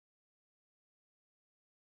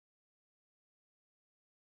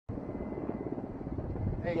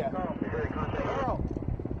Hey, Yeah. Carl. Carl.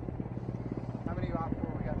 How many op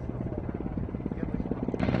 4 we got still floating? Get at least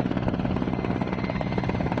one.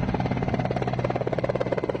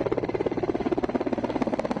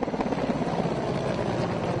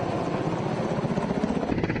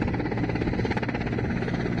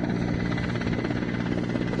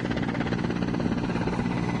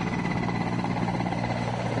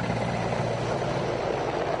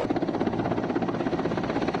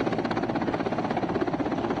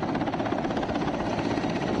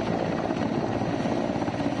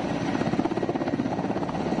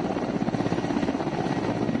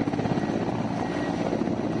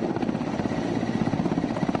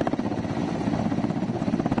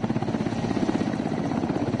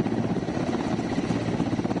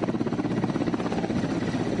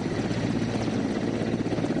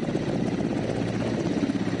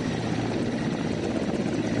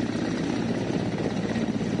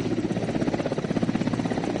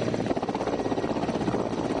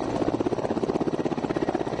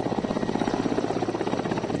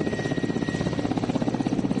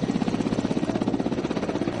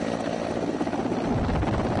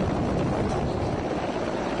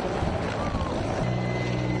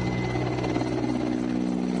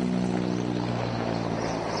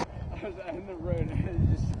 In the road and it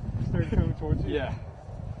just started coming towards you? Yeah.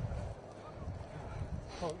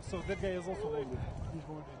 Oh, so that guy is also wounded. He's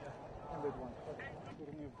wounded, yeah. Wounded one.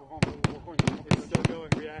 He's still going,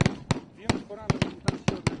 reacting. Він поранений, там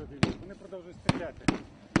ще одна людина. Вони продовжують стріляти.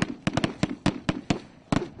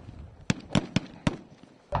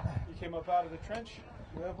 You came up out of the trench?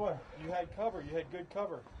 Yeah, boy. You had cover. You had good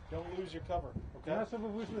cover. Don't lose your cover, okay? Треба, щоб ви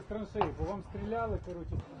вийшли з траншеї, бо вам стріляли,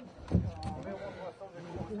 коротше.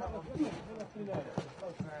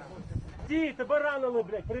 Ді, тебе ранили,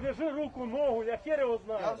 блядь, прив'яжи руку, ногу, я хер його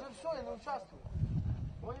знаю. Я вже все, я не участвую.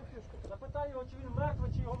 Поняв фішку? Запитай його, чи він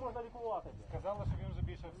мертвий, чи його можна лікувати. Сказали, що він вже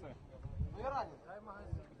більше все. Ну я ранений.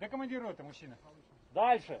 Де командир роти, мужчина?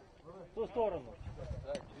 Дальше. В ту сторону.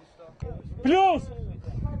 Плюс!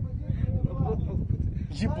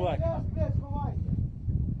 Єбать.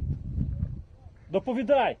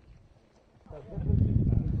 Доповідай.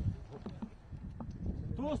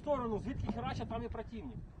 В ту сторону, звідки херача, там і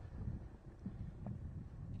противник.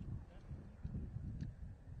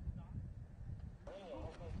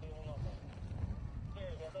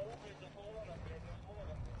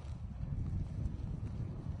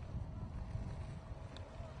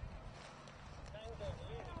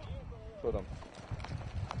 Що там?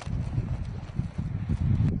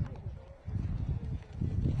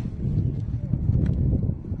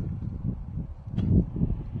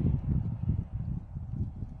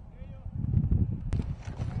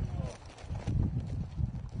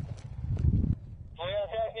 Твоя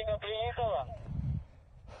техніка приїхала?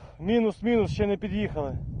 Мінус, ще не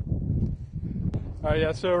під'їхали.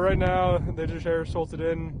 Yeah, so right now they just air assaulted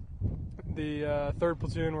in. The 3rd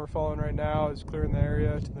platoon we're following right now is clearing the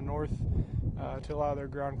area to the north to allow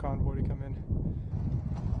their ground convoy to come in.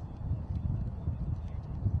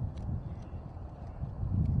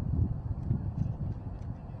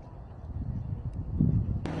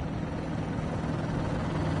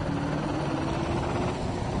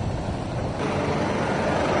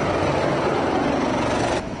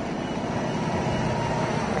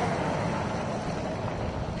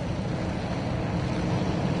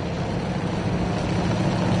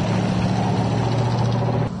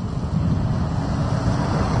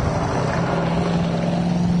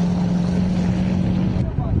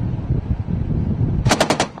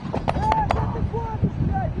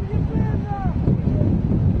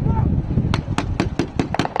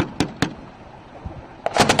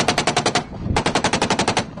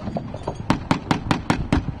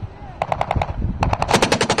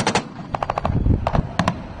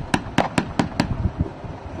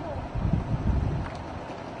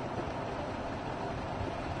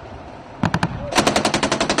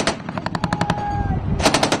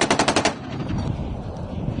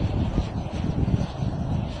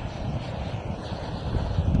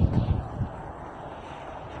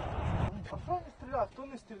 Хто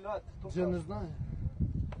не стріляє? Я не знаю.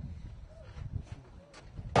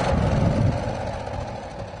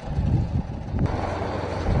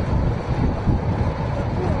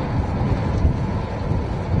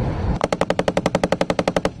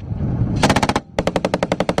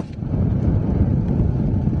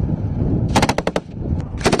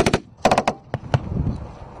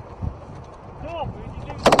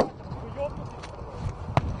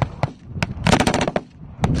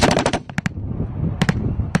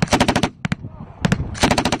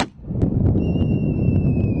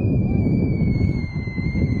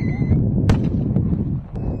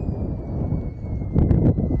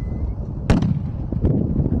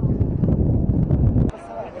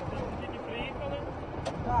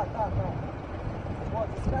 Так. От,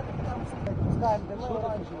 засікати там пускаємо дими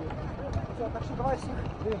оранжеві. Все, так що давай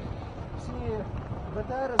всі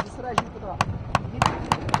БТР зосереджені туди.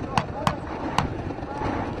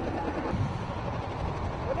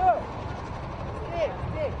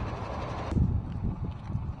 Стій!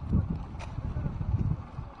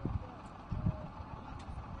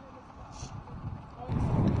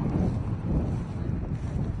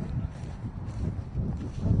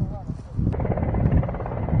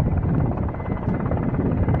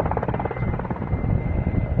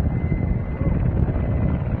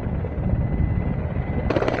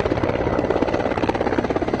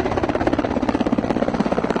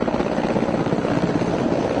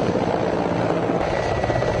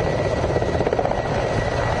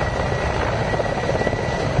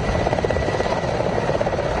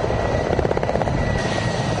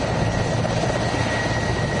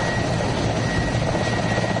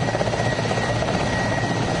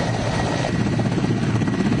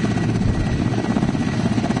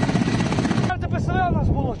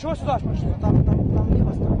 Чого сюди ж прийшли? Там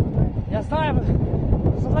ліва сторона. Я знаю, ви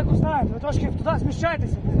задалеку знаєте, ви трошки туди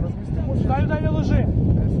зміщайтеся. Сюди людей не ложи.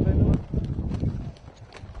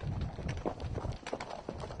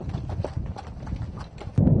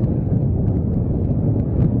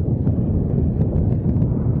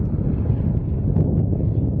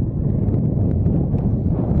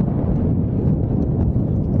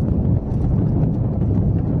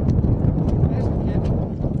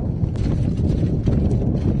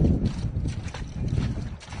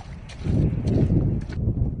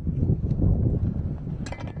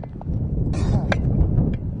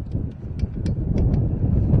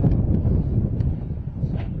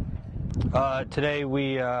 Today we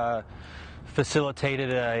facilitated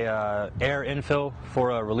a air infill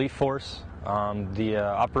for a relief force. The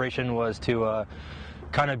operation was to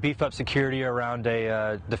kind of beef up security around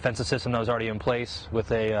a defensive system that was already in place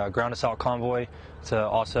with a ground assault convoy to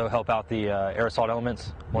also help out the air assault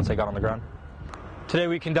elements once they got on the ground. Today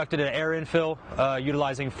we conducted an air infill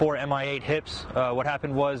utilizing 4 Mi-8 HIPs. What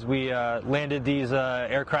happened was we landed these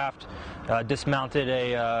aircraft, dismounted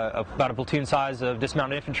about a platoon size of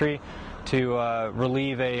dismounted infantry to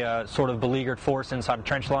relieve a sort of beleaguered force inside a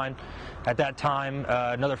trench line. At that time,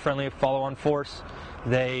 another friendly follow-on force,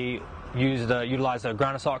 they utilized a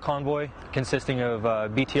ground assault convoy consisting of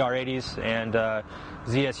BTR-80s and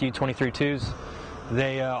ZSU-23-2s.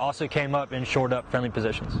 They also came up and shored up friendly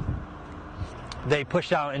positions. They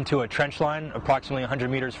pushed out into a trench line approximately 100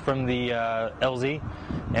 meters from the LZ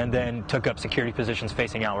and then took up security positions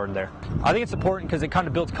facing outward there. I think it's important because it kind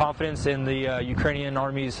of builds confidence in the Ukrainian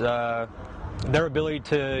Army's their ability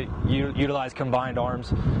to utilize combined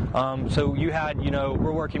arms. So you had,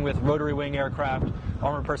 we're working with rotary wing aircraft,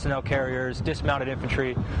 armored personnel carriers, dismounted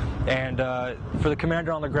infantry, and for the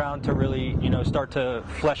commander on the ground to really, start to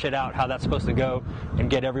flesh it out how that's supposed to go and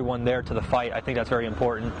get everyone there to the fight, I think that's very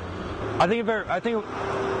important. I think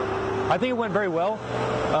it went very well.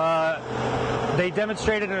 They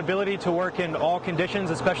demonstrated an ability to work in all conditions,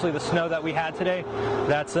 especially the snow that we had today.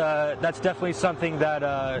 That's definitely something that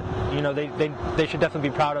they should definitely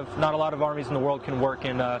be proud of. Not a lot of armies in the world can work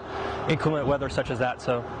in inclement weather such as that,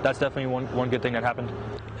 so that's definitely one good thing that happened.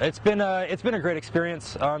 It's been a great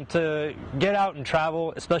experience to get out and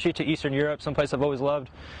travel, especially to Eastern Europe, someplace I've always loved.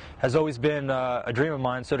 Has always been a dream of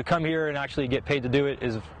mine. So to come here and actually get paid to do it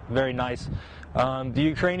is very nice. The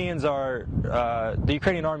Ukrainian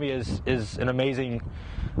Army is an amazing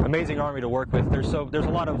army to work with. There's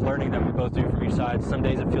a lot of learning that we both do from each side. Some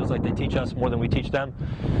days it feels like they teach us more than we teach them.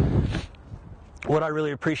 What I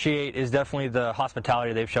really appreciate is definitely the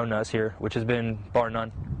hospitality they've shown to us here, which has been bar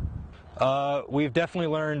none. We've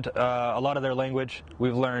definitely learned a lot of their language.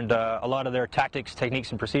 We've learned a lot of their tactics,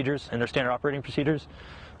 techniques, and procedures, and their standard operating procedures.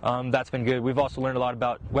 That's been good. We've also learned a lot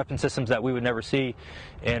about weapon systems that we would never see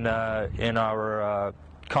in our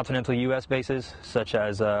continental U.S. bases, such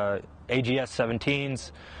as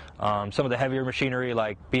AGS-17s, some of the heavier machinery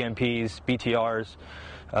like BMPs, BTRs,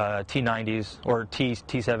 T-90s, or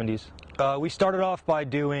T-70s. We started off by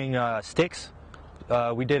doing sticks.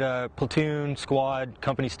 We did a platoon, squad,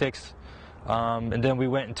 company sticks, and then we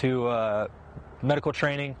went into medical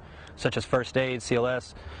training, such as first aid,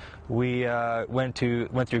 CLS. We went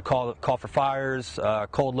through call for fires,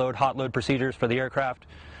 cold load, hot load procedures for the aircraft.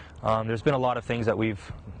 There's been a lot of things that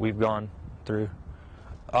we've gone through.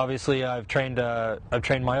 Obviously, I've trained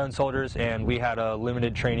my own soldiers, and we had a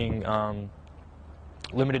limited training of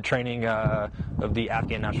the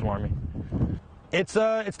Afghan National Army. It's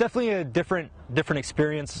definitely a different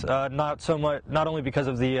experience. Not only because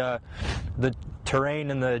of the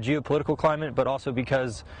terrain and the geopolitical climate, but also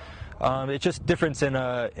because It's just difference in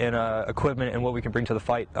equipment and what we can bring to the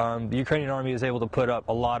fight. The Ukrainian Army is able to put up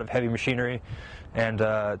a lot of heavy machinery, and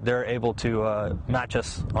they're able to match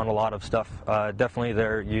us on a lot of stuff. Definitely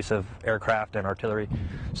their use of aircraft and artillery.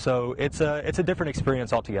 So it's a different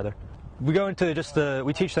experience altogether. We go into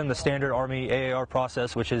we teach them the standard Army AAR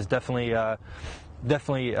process, which is definitely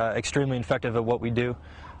extremely effective at what we do.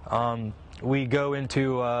 We go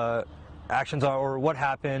into actions or what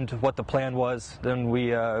happened, what the plan was. Then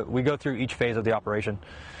we go through each phase of the operation,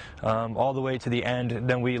 all the way to the end.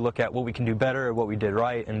 Then we look at what we can do better, what we did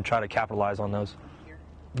right, and try to capitalize on those.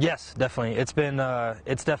 Yes, definitely. It's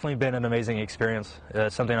definitely been an amazing experience.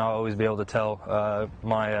 It's something I'll always be able to tell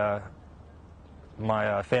my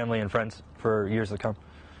family and friends for years to come.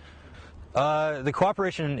 The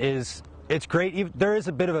cooperation it's great. There is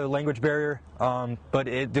a bit of a language barrier, but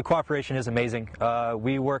the cooperation is amazing.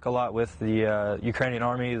 We work a lot with the Ukrainian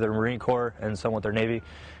Army, the Marine Corps, and some with their Navy,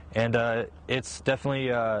 and it's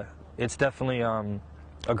definitely a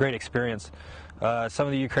great experience. Some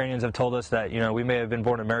of the Ukrainians have told us that we may have been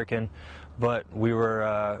born American, but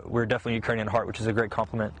we're definitely Ukrainian at heart, which is a great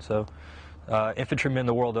compliment. So infantrymen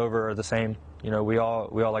the world over are the same. We all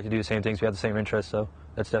like to do the same things. We have the same interests. So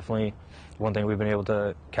that's definitely one thing we've been able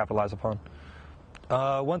to capitalize upon.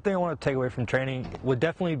 One thing I want to take away from training would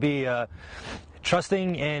definitely be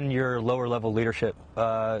trusting in your lower level leadership.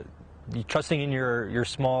 Trusting in your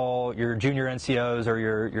junior NCOs or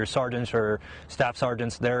your sergeants or staff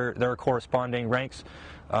sergeants, their corresponding ranks.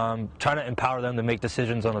 Trying to empower them to make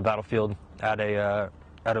decisions on the battlefield at a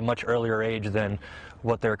much earlier age than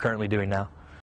what they're currently doing now.